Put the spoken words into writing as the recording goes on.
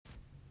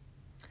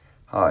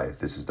Hi,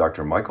 this is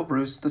Dr. Michael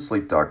Bruce, the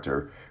Sleep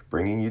Doctor,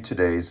 bringing you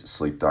today's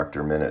Sleep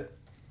Doctor Minute.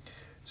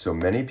 So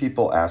many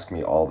people ask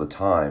me all the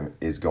time,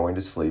 is going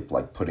to sleep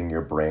like putting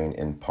your brain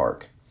in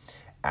park?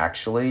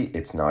 Actually,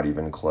 it's not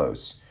even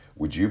close.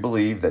 Would you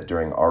believe that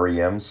during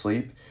REM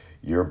sleep,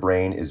 your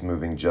brain is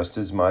moving just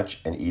as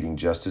much and eating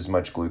just as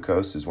much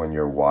glucose as when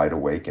you're wide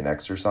awake and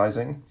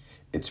exercising?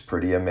 It's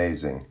pretty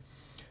amazing.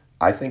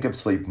 I think of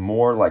sleep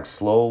more like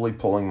slowly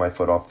pulling my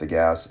foot off the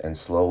gas and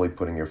slowly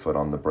putting your foot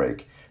on the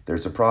brake.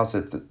 There's a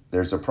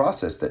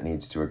process that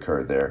needs to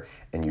occur there,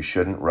 and you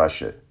shouldn't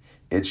rush it.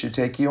 It should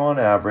take you on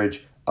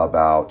average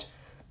about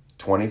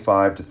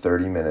 25 to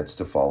 30 minutes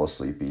to fall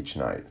asleep each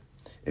night.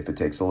 If it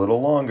takes a little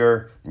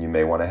longer, you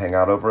may want to hang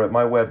out over at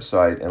my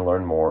website and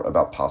learn more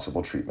about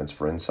possible treatments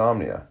for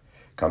insomnia.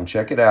 Come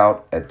check it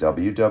out at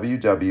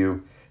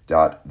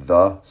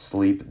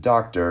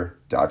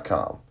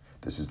www.thesleepdoctor.com.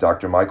 This is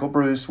Dr. Michael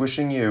Bruce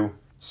wishing you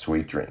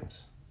sweet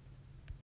dreams.